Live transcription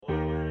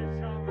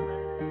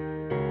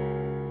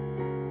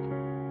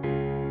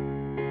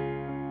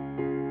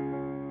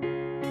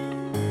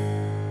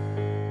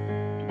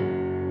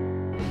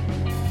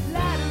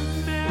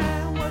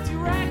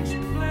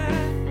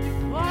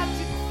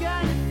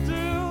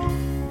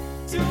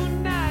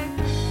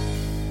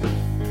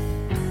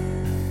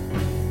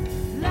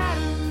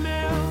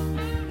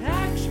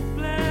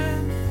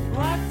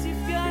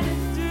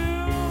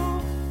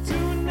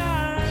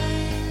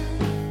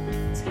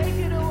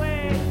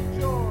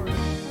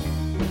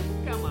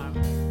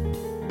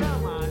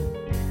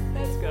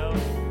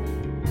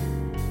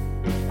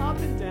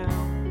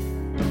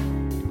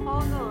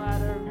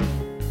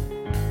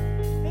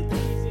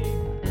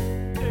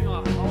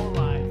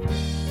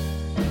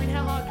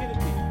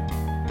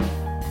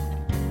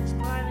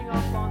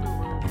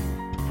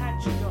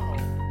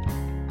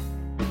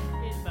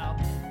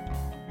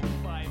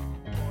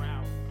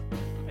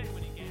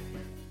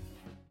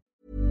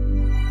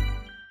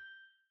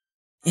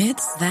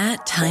It's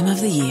that time of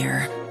the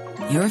year.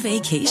 Your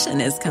vacation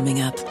is coming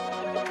up.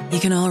 You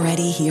can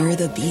already hear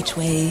the beach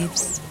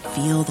waves,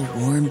 feel the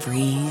warm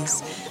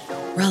breeze,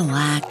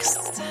 relax,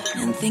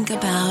 and think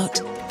about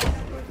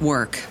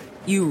work.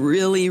 You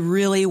really,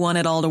 really want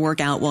it all to work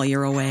out while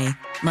you're away.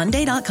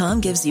 Monday.com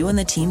gives you and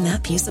the team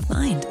that peace of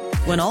mind.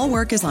 When all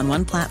work is on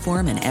one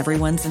platform and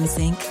everyone's in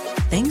sync,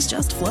 things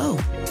just flow.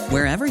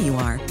 Wherever you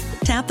are,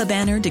 tap the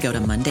banner to go to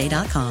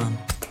Monday.com.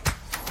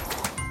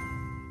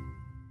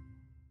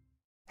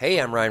 Hey,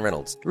 I'm Ryan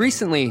Reynolds.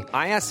 Recently,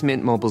 I asked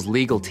Mint Mobile's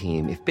legal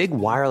team if big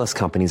wireless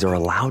companies are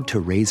allowed to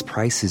raise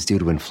prices due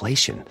to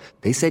inflation.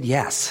 They said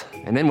yes.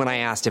 And then when I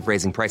asked if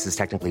raising prices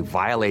technically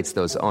violates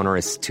those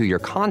onerous two-year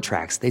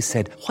contracts, they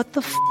said, what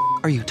the f***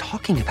 are you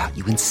talking about,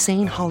 you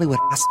insane Hollywood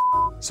ass f-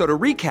 So to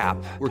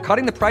recap, we're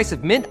cutting the price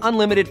of Mint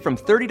Unlimited from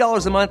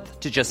 $30 a month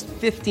to just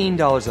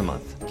 $15 a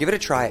month. Give it a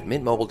try at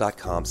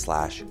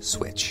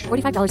mintmobile.com/switch.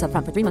 $45 up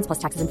front for 3 months plus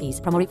taxes and fees.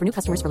 Promo rate for new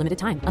customers for limited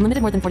time.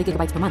 Unlimited more than 40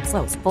 gigabytes per month.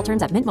 Slows full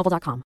terms at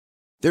mintmobile.com.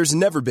 There's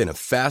never been a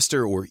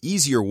faster or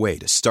easier way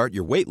to start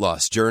your weight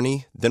loss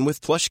journey than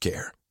with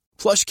PlushCare.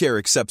 PlushCare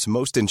accepts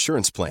most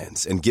insurance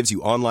plans and gives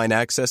you online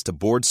access to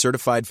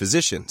board-certified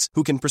physicians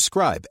who can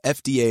prescribe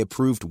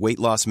FDA-approved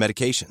weight loss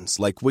medications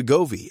like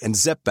Wegovy and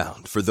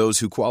Zepbound for those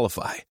who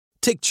qualify.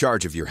 Take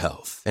charge of your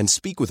health and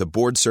speak with a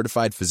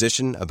board-certified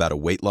physician about a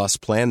weight loss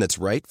plan that's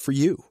right for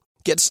you.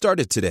 Get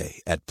started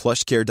today at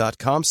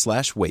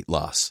plushcare.com/weight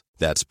loss.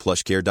 That's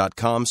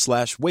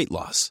plushcare.com/weight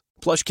loss.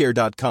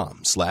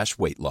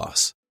 plushcare.com/weight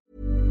loss.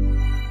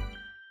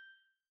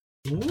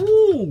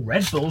 Ooh,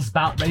 Red Bull's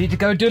about ready to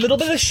go do a little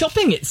bit of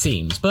shopping, it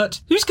seems. But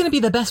who's going to be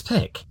the best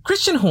pick?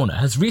 Christian Horner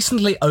has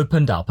recently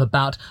opened up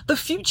about the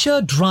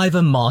future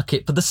driver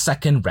market for the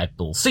second Red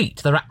Bull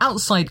seat. There are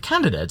outside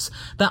candidates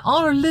that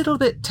are a little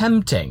bit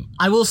tempting.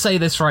 I will say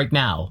this right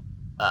now.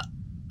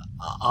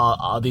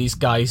 Are these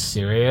guys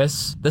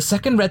serious? The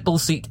second Red Bull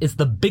seat is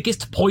the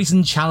biggest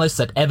poison chalice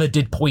that ever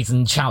did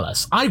poison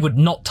chalice. I would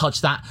not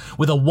touch that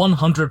with a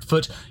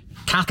 100-foot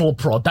cattle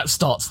prod that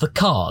starts the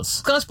cars.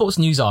 Sky Sports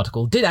news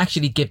article did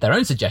actually give their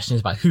own suggestions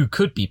about who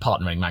could be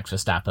partnering Max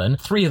Verstappen.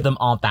 3 of them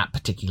aren't that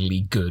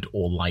particularly good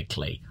or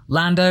likely.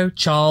 Lando,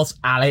 Charles,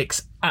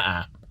 Alex,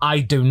 I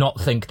do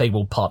not think they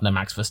will partner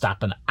Max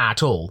Verstappen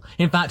at all.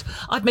 In fact,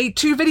 I've made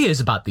 2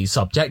 videos about these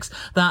subjects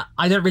that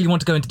I don't really want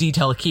to go into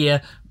detail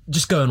here.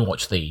 Just go and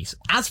watch these.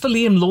 As for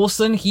Liam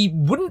Lawson, he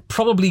wouldn't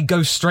probably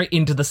go straight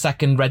into the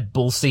second Red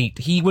Bull seat.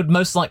 He would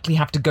most likely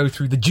have to go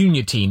through the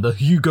junior team, the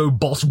Hugo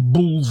Boss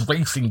Bulls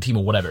Racing Team,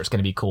 or whatever it's going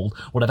to be called,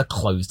 whatever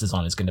clothes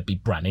design is going to be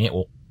branding it,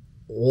 or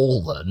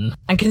Orlan.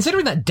 And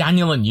considering that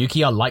Daniel and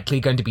Yuki are likely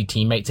going to be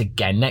teammates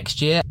again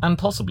next year, and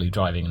possibly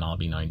driving an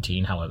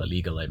RB19, however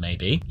legal it may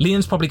be,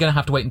 Liam's probably going to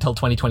have to wait until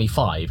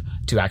 2025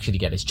 to actually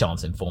get his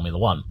chance in Formula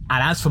 1.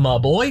 And as for my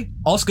boy,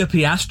 Oscar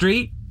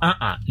Piastri,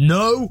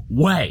 no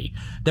way.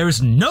 There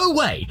is no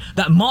way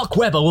that Mark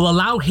Webber will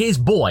allow his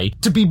boy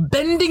to be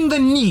bending the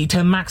knee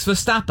to Max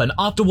Verstappen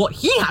after what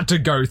he had to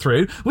go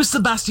through with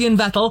Sebastian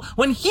Vettel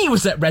when he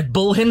was at Red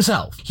Bull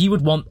himself. He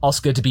would want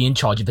Oscar to be in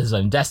charge of his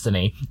own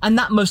destiny, and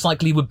that most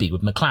likely would be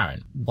with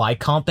McLaren. Why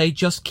can't they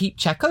just keep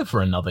Checo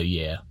for another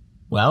year?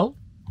 Well,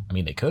 I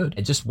mean, they could.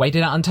 They just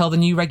waited out until the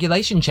new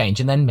regulation change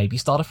and then maybe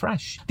start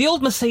afresh. The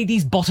old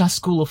Mercedes Bottas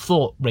school of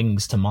thought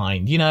rings to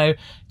mind. You know,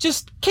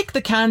 just kick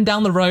the can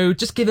down the road,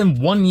 just give him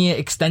 1-year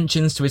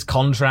extensions to his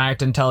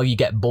contract until you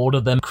get bored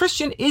of them.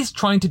 Christian is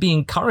trying to be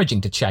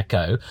encouraging to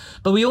Checo,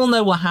 but we all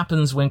know what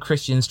happens when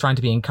Christian's trying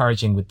to be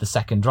encouraging with the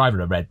second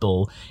driver at Red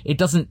Bull. It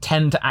doesn't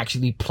tend to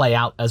actually play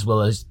out as well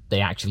as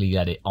they actually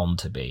let it on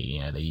to be. You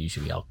know, they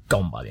usually are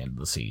gone by the end of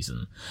the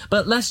season.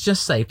 But let's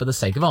just say, for the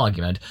sake of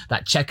argument,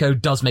 that Checo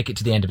does make it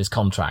to the end of his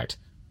contract.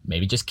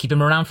 Maybe just keep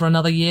him around for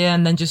another year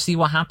and then just see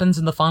what happens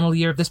in the final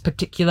year of this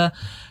particular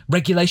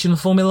regulation of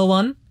Formula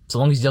 1. So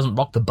long as he doesn't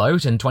rock the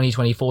boat and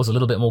 2024 is a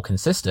little bit more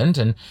consistent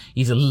and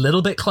he's a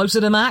little bit closer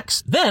to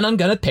Max, then I'm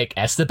going to pick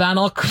Esteban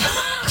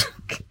Ocon.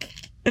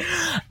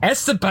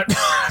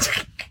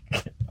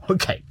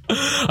 Okay,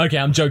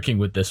 I'm joking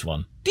with this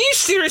one. Do you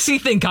seriously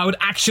think I would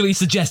actually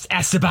suggest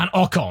Esteban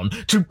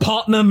Ocon to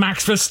partner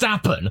Max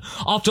Verstappen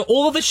after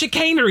all of the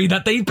chicanery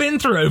that they've been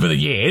through over the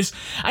years?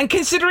 And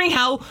considering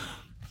how,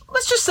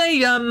 let's just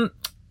say,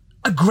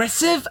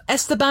 aggressive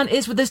Esteban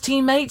is with his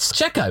teammates,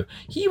 Checo,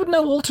 he would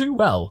know all too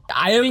well.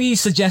 I only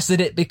suggested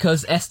it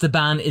because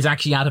Esteban is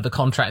actually out of the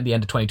contract at the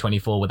end of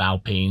 2024 with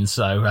Alpine,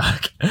 so,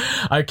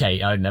 okay,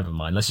 never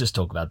mind. Let's just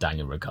talk about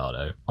Daniel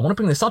Ricciardo. I want to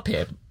bring this up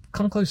here.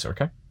 Come closer,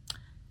 okay?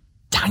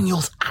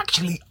 Daniel's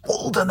actually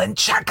older than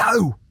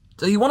Checo.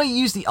 So you want to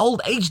use the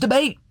old age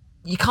debate?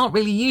 You can't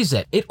really use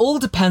it. It all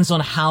depends on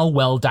how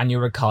well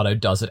Daniel Ricciardo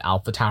does at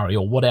AlphaTauri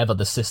or whatever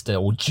the sister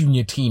or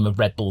junior team of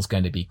Red Bull's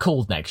going to be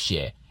called next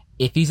year.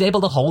 If he's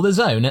able to hold his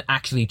own and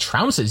actually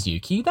trounces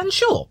Yuki, then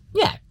sure,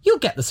 yeah, you'll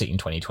get the seat in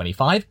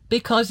 2025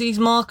 because he's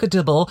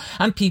marketable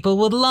and people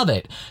would love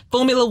it.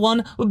 Formula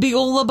 1 would be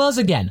all the buzz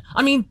again.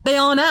 I mean, they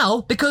are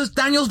now because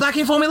Daniel's back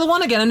in Formula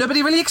 1 again and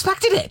nobody really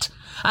expected it.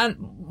 And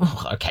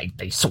okay,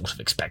 they sort of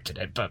expected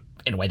it, but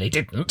in a way they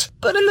didn't.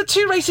 But in the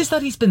 2 races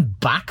that he's been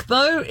back,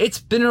 though, it's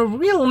been a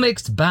real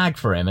mixed bag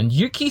for him, and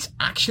Yuki's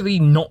actually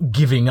not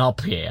giving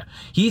up here.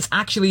 He's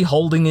actually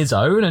holding his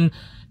own, and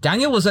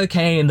Daniel was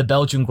okay in the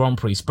Belgian Grand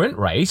Prix sprint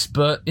race,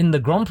 but in the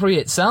Grand Prix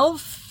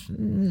itself,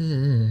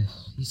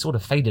 he sort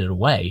of faded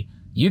away.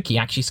 Yuki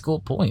actually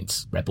scored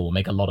points. Red Bull will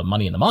make a lot of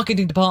money in the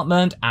marketing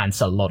department and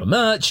sell a lot of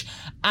merch,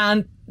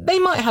 and they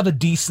might have a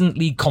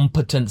decently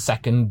competent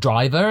second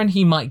driver and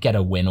he might get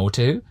a win or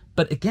two.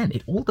 But again,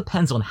 it all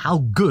depends on how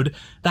good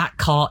that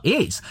car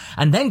is.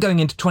 And then going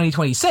into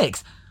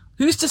 2026,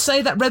 who's to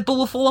say that Red Bull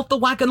will fall off the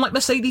wagon like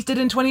Mercedes did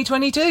in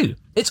 2022?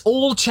 It's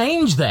all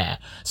changed there.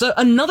 So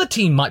another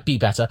team might be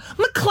better.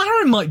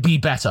 McLaren might be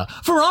better.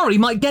 Ferrari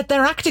might get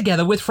their act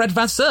together with Fred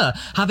Vasseur,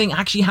 having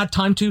actually had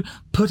time to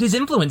put his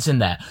influence in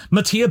there.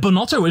 Mattia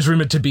Binotto is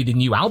rumoured to be the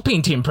new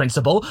Alpine team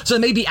principal, so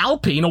maybe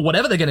Alpine, or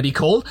whatever they're going to be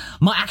called,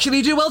 might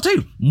actually do well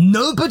too.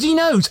 Nobody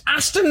knows.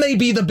 Aston may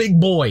be the big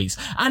boys.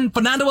 And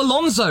Fernando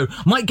Alonso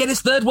might get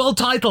his 3rd world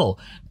title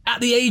at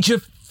the age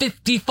of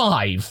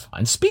 55.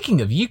 And speaking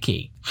of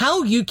Yuki,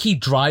 how Yuki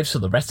drives for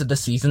the rest of the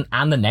season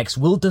and the next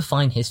will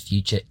define his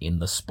future in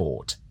the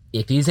sport.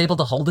 If he is able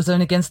to hold his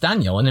own against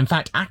Daniel and in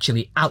fact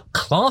actually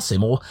outclass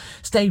him or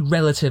stay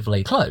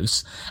relatively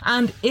close,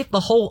 and if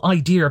the whole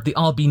idea of the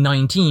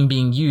RB19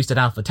 being used at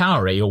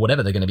AlphaTauri or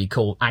whatever they're going to be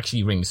called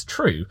actually rings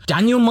true,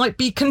 Daniel might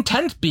be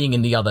content being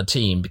in the other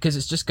team because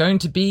it's just going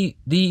to be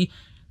the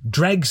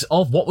dregs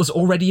of what was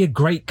already a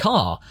great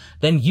car.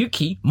 Then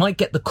Yuki might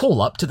get the call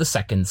up to the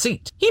 2nd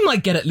seat. He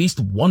might get at least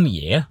 1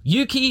 year.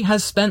 Yuki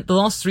has spent the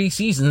last 3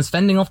 seasons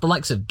fending off the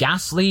likes of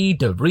Gasly,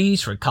 De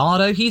Vries,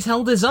 Ricciardo. He's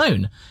held his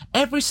own.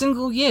 Every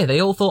single year they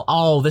all thought,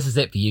 oh, this is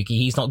it for Yuki,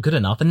 he's not good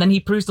enough, and then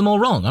he proves them all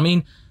wrong. I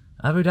mean,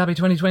 Abu Dhabi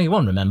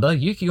 2021, remember?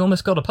 Yuki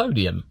almost got a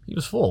podium. He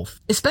was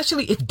 4th.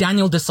 Especially if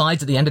Daniel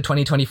decides at the end of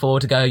 2024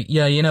 to go,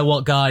 yeah, you know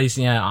what, guys?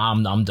 Yeah,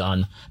 I'm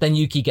done. Then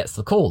Yuki gets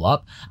the call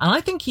up. And I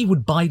think he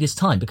would bide his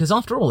time because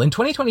after all, in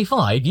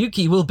 2025,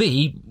 Yuki will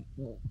be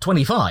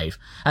 25.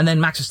 And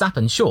then Max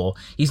Verstappen, sure,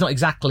 he's not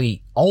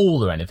exactly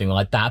old or anything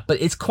like that, but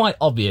it's quite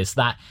obvious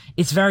that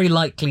it's very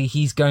likely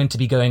he's going to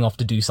be going off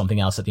to do something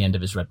else at the end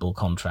of his Red Bull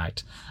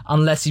contract.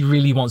 Unless he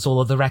really wants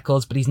all of the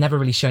records, but he's never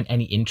really shown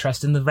any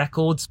interest in the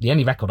records. The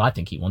only record I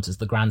think he wants is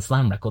the Grand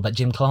Slam record that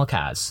Jim Clark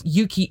has.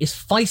 Yuki is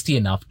feisty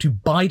enough to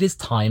bide his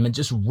time and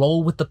just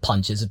roll with the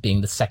punches of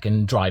being the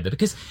second driver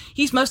because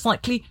he's most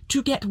likely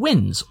to get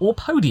wins or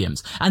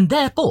podiums, and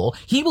therefore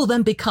he will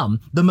then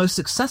become the most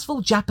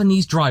successful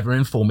Japanese driver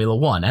in Formula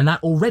One, and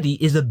that already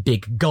is a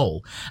big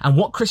goal. And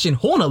what Christian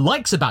Horner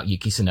likes about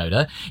Yuki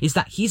Tsunoda is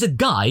that he's a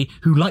guy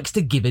who likes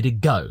to give it a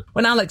go.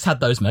 When Alex had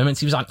those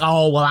moments, he was like,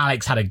 oh, well,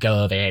 Alex had a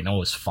go of it and it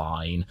was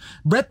fine.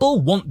 Red Bull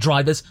want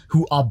drivers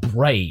who are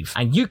brave,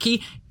 and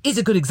Yuki is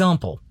a good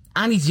example.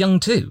 And he's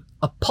young too.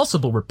 A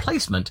possible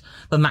replacement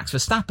for Max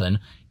Verstappen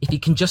if he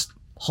can just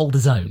hold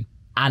his own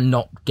and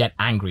not get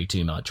angry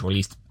too much, or at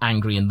least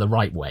angry in the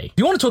right way. If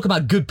you want to talk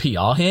about good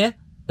PR here,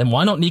 then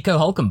why not Nico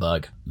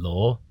Hulkenberg?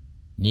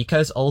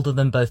 Nico's older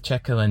than both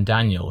Checo and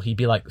Daniel. He'd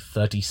be like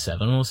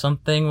 37 or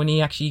something when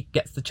he actually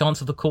gets the chance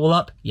of the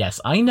call-up.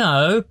 Yes, I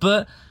know,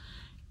 but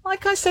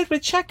like I said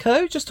with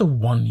Checo, just a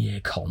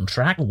 1-year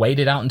contract. Wait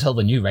it out until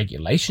the new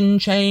regulation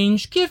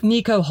change. Give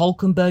Nico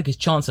Hulkenberg his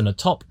chance in a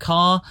top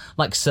car,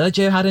 like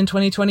Sergio had in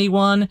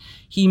 2021.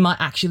 He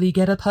might actually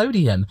get a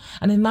podium.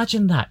 And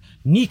imagine that.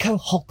 Nico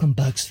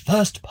Hulkenberg's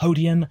first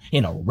podium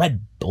in a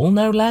Red Bull,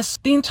 no less.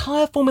 The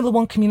entire Formula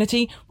One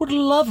community would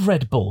love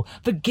Red Bull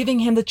for giving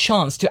him the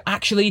chance to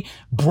actually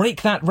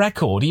break that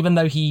record, even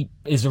though he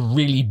is a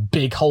really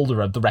big holder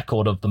of the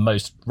record of the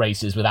most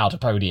races without a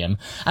podium.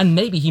 And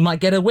maybe he might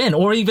get a win,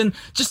 or even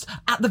just,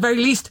 at the very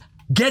least,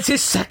 get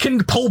his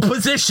 2nd pole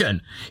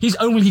position. He's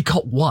only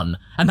got 1,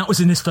 and that was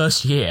in his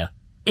first year.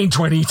 In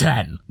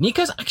 2010.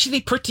 Nico's actually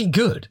pretty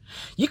good.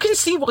 You can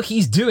see what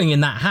he's doing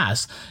in that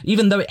Haas.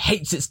 Even though it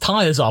hates its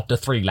tyres after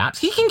 3 laps,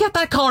 he can get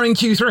that car in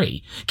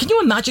Q3. Can you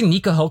imagine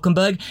Nico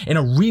Hulkenberg in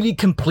a really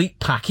complete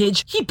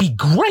package? He'd be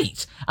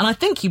great. And I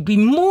think he'd be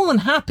more than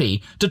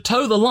happy to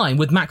toe the line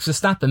with Max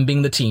Verstappen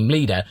being the team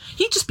leader.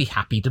 He'd just be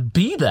happy to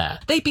be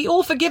there. They'd be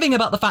all forgiving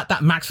about the fact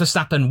that Max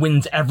Verstappen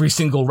wins every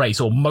single race,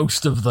 or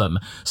most of them.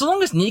 So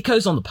long as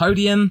Nico's on the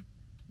podium,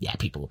 yeah,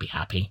 people will be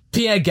happy.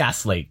 Pierre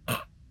Gasly.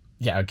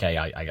 Yeah, okay,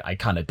 I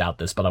kind of doubt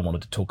this, but I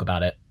wanted to talk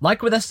about it.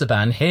 Like with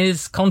Esteban,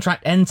 his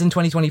contract ends in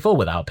 2024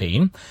 with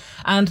Alpine,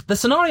 and the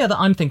scenario that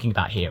I'm thinking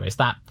about here is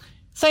that,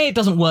 say it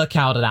doesn't work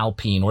out at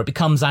Alpine, or it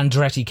becomes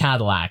Andretti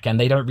Cadillac, and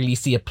they don't really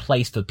see a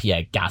place for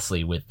Pierre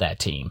Gasly with their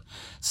team.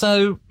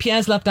 So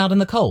Pierre's left out in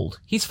the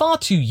cold. He's far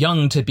too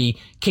young to be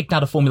kicked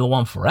out of Formula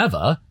One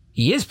forever.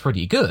 He is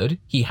pretty good.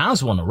 He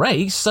has won a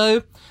race,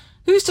 so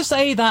who's to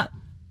say that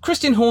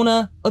Christian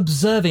Horner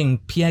observing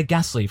Pierre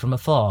Gasly from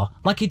afar,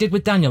 like he did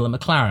with Daniel at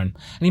McLaren, and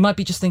he might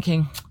be just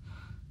thinking,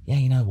 yeah,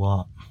 you know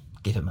what,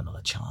 give him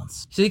another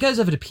chance. So he goes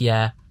over to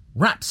Pierre,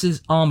 wraps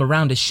his arm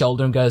around his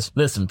shoulder and goes,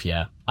 listen,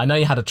 Pierre, I know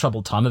you had a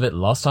troubled time of it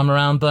last time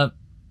around, but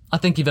I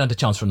think you've earned a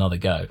chance for another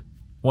go.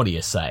 What do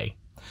you say?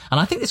 And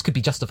I think this could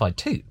be justified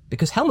too,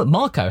 because Helmut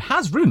Marko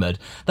has rumoured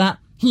that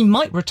he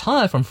might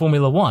retire from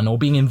Formula One or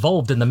being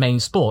involved in the main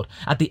sport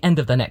at the end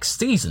of the next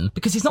season,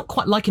 because he's not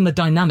quite liking the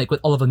dynamic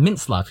with Oliver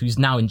Mintzlaff, who's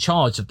now in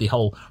charge of the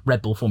whole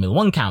Red Bull Formula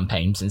One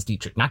campaign since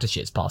Dietrich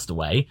Mateschitz passed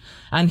away,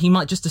 and he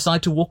might just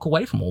decide to walk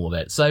away from all of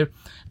it. So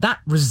that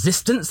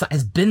resistance that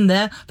has been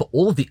there for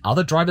all of the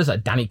other drivers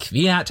like Danny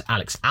Kvyat,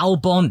 Alex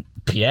Albon,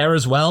 Pierre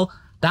as well,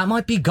 that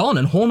might be gone,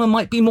 and Horner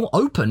might be more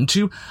open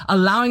to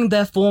allowing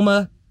their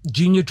former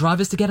junior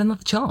drivers to get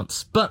another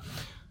chance. But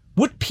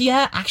would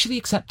Pierre actually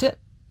accept it?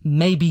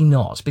 Maybe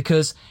not,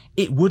 because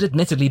it would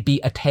admittedly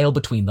be a tail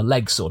between the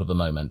legs sort of a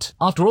moment.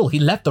 After all, he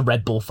left the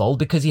Red Bull fold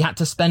because he had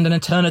to spend an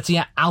eternity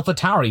at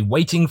AlphaTauri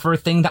waiting for a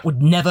thing that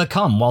would never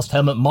come whilst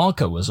Helmut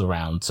Marko was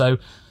around. So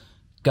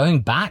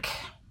going back,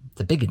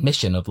 it's a big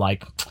admission of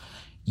like,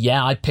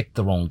 yeah, I picked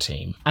the wrong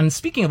team. And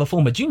speaking of a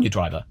former junior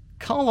driver,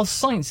 Carlos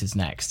Sainz is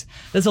next.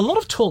 There's a lot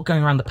of talk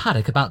going around the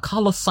paddock about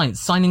Carlos Sainz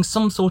signing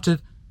some sort of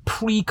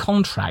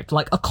pre-contract,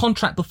 like a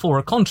contract before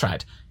a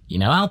contract. You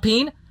know,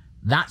 Alpine?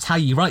 That's how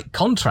you write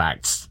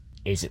contracts.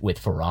 Is it with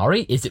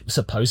Ferrari? Is it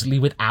supposedly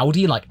with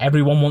Audi, like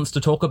everyone wants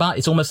to talk about?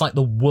 It's almost like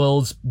the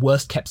world's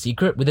worst kept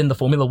secret within the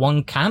Formula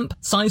One camp.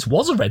 Sainz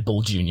was a Red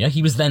Bull junior.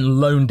 He was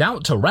then loaned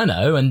out to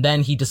Renault, and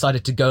then he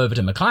decided to go over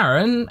to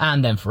McLaren,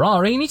 and then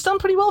Ferrari, and he's done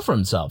pretty well for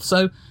himself.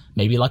 So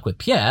maybe like with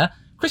Pierre,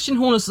 Christian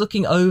Horner's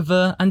looking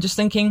over and just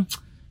thinking,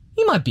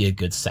 he might be a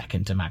good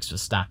second to Max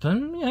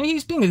Verstappen. You know,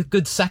 he's being a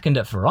good second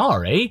at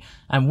Ferrari,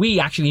 and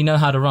we actually know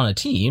how to run a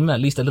team, at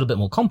least a little bit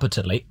more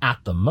competently at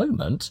the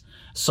moment.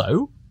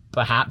 So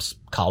perhaps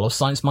Carlos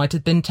Sainz might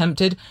have been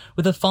tempted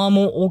with a far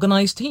more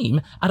organised team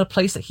at a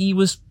place that he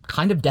was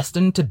kind of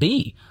destined to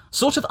be.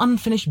 Sort of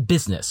unfinished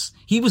business.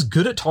 He was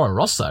good at Toro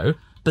Rosso,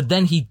 but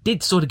then he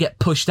did sort of get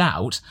pushed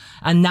out,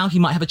 and now he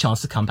might have a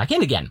chance to come back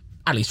in again.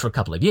 At least for a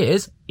couple of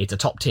years. It's a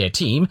top-tier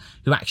team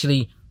who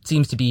actually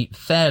seems to be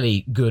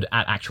fairly good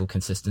at actual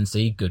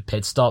consistency, good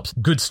pit stops,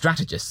 good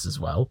strategists as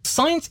well.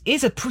 Sainz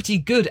is a pretty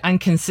good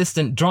and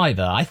consistent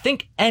driver. I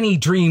think any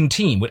dream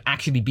team would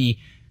actually be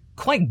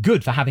quite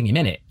good for having him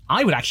in it.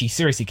 I would actually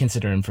seriously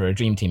consider him for a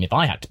dream team if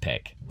I had to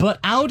pick. But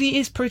Audi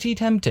is pretty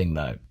tempting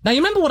though. Now you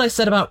remember what I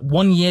said about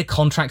 1-year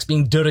contracts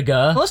being de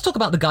rigueur? Well, let's talk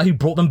about the guy who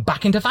brought them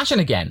back into fashion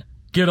again.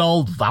 Good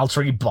old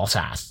Valtteri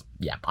Bottas.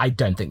 Yeah, I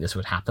don't think this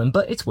would happen,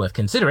 but it's worth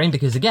considering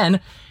because,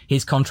 again,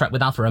 his contract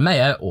with Alfa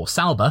Romeo, or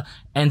Sauber,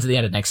 ends at the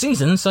end of next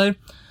season, so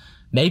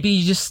maybe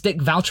you just stick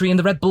Valtteri in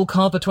the Red Bull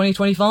car for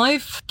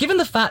 2025? Given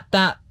the fact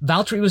that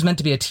Valtteri was meant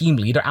to be a team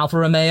leader at Alfa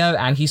Romeo,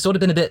 and he's sort of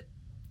been a bit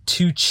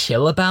too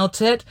chill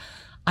about it,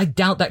 I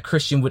doubt that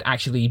Christian would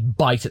actually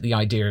bite at the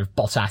idea of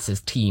Bottas's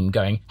team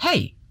going,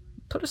 hey,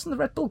 put us in the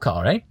Red Bull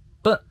car, eh?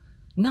 But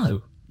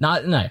no.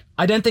 No,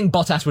 I don't think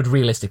Bottas would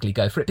realistically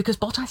go for it because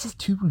Bottas is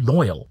too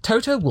loyal.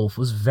 Toto Wolff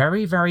was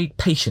very, very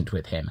patient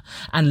with him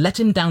and let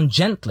him down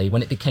gently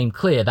when it became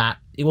clear that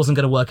it wasn't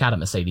going to work out at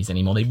Mercedes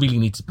anymore. They really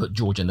needed to put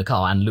George in the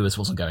car and Lewis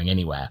wasn't going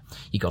anywhere.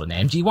 He got an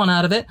AMG1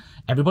 out of it,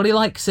 everybody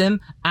likes him,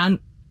 and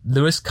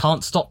Lewis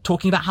can't stop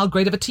talking about how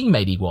great of a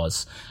teammate he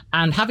was.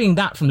 And having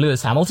that from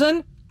Lewis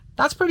Hamilton,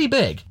 that's pretty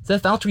big. So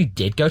if Valtteri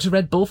did go to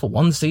Red Bull for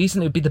one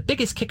season, it would be the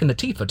biggest kick in the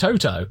teeth for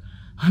Toto.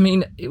 I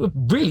mean, it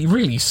would really,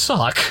 really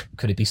suck.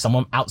 Could it be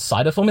someone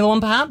outside of Formula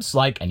One, perhaps?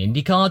 Like an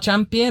IndyCar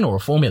champion or a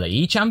Formula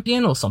E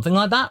champion or something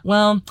like that?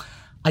 Well,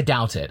 I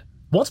doubt it.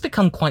 What's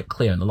become quite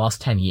clear in the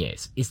last 10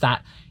 years is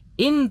that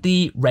in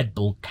the Red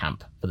Bull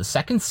camp, for the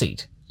second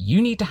seat,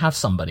 you need to have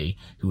somebody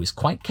who is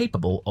quite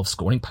capable of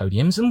scoring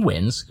podiums and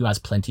wins, who has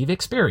plenty of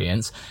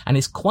experience, and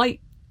is quite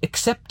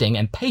accepting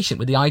and patient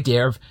with the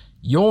idea of,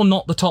 you're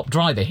not the top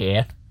driver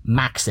here,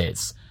 Max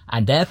is.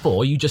 And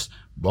therefore, you just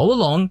roll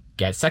along,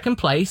 get second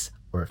place,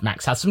 or if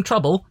Max has some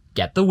trouble,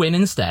 get the win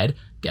instead,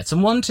 get some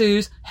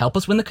 1-2s, help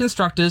us win the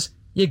Constructors,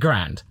 you're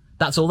grand.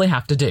 That's all they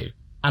have to do.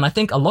 And I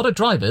think a lot of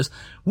drivers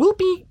will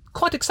be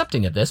quite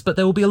accepting of this, but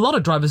there will be a lot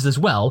of drivers as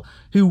well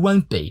who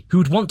won't be, who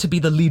would want to be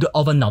the leader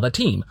of another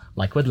team,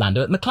 like with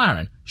Lando at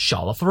McLaren,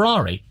 Charles at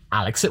Ferrari,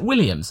 Alex at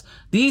Williams.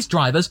 These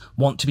drivers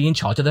want to be in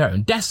charge of their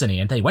own destiny,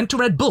 and they went to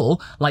Red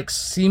Bull, like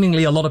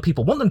seemingly a lot of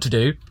people want them to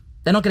do,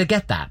 they're not going to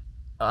get that.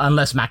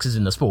 Unless Max is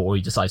in the sport or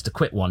he decides to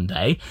quit one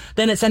day,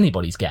 then it's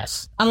anybody's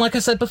guess. And like I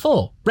said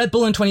before, Red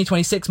Bull in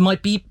 2026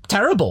 might be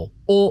terrible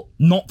or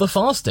not the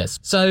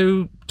fastest.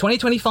 So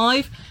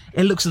 2025,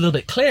 it looks a little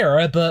bit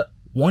clearer, but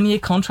 1-year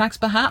contracts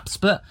perhaps.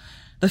 But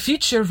the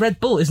future of Red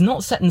Bull is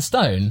not set in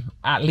stone,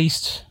 at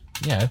least,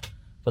 you know,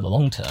 for the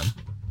long term.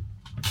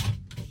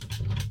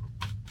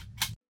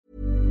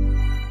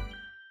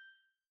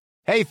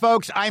 Hey,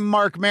 folks, I'm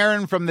Mark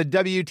Maron from the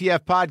WTF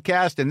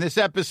Podcast, and this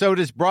episode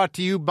is brought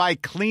to you by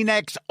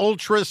Kleenex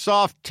Ultra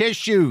Soft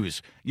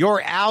Tissues,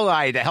 your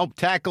ally to help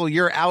tackle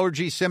your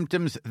allergy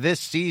symptoms this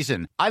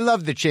season. I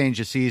love the change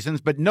of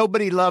seasons, but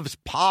nobody loves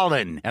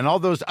pollen and all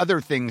those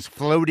other things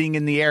floating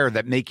in the air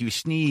that make you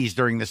sneeze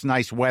during this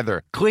nice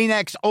weather.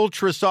 Kleenex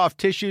Ultra Soft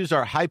Tissues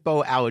are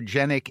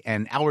hypoallergenic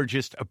and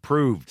allergist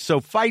approved. So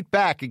fight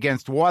back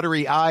against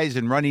watery eyes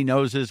and runny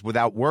noses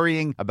without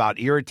worrying about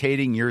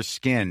irritating your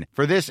skin.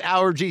 For this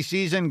allergy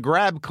season,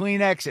 grab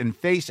Kleenex and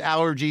face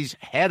allergies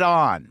head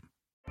on.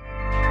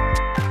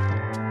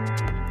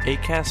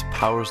 Acast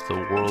powers the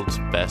world's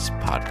best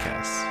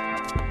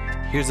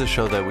podcasts. Here's a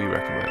show that we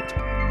recommend.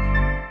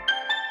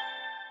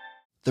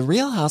 The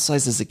Real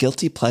Housewives is a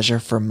guilty pleasure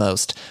for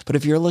most, but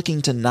if you're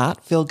looking to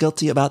not feel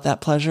guilty about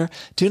that pleasure,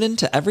 tune in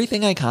to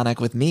Everything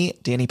Iconic with me,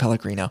 Danny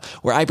Pellegrino,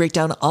 where I break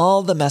down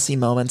all the messy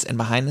moments and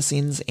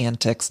behind-the-scenes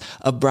antics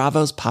of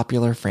Bravo's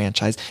popular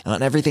franchise. And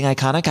on Everything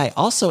Iconic, I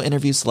also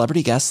interview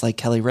celebrity guests like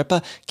Kelly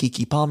Ripa,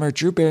 Keke Palmer,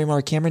 Drew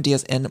Barrymore, Cameron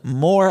Diaz, and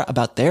more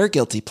about their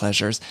guilty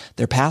pleasures,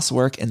 their past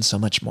work, and so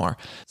much more.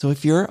 So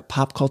if you're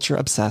pop culture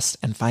obsessed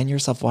and find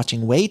yourself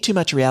watching way too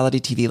much reality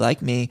TV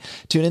like me,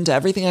 tune in to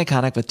Everything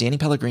Iconic with Danny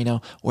Pellegrino,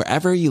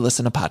 wherever you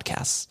listen to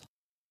podcasts.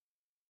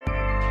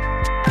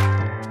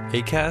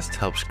 Acast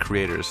helps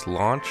creators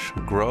launch,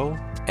 grow,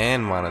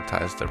 and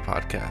monetize their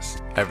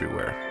podcasts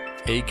everywhere.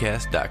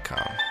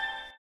 Acast.com.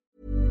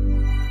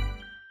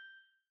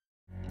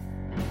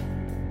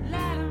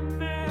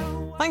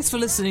 Thanks for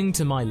listening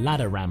to my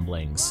ladder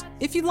ramblings.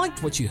 If you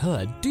liked what you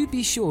heard, do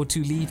be sure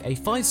to leave a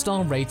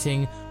 5-star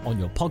rating on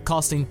your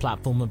podcasting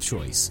platform of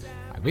choice.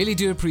 I really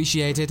do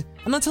appreciate it,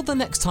 and until the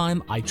next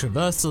time I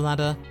traverse the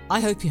ladder, I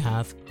hope you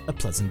have a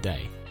pleasant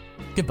day.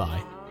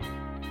 Goodbye.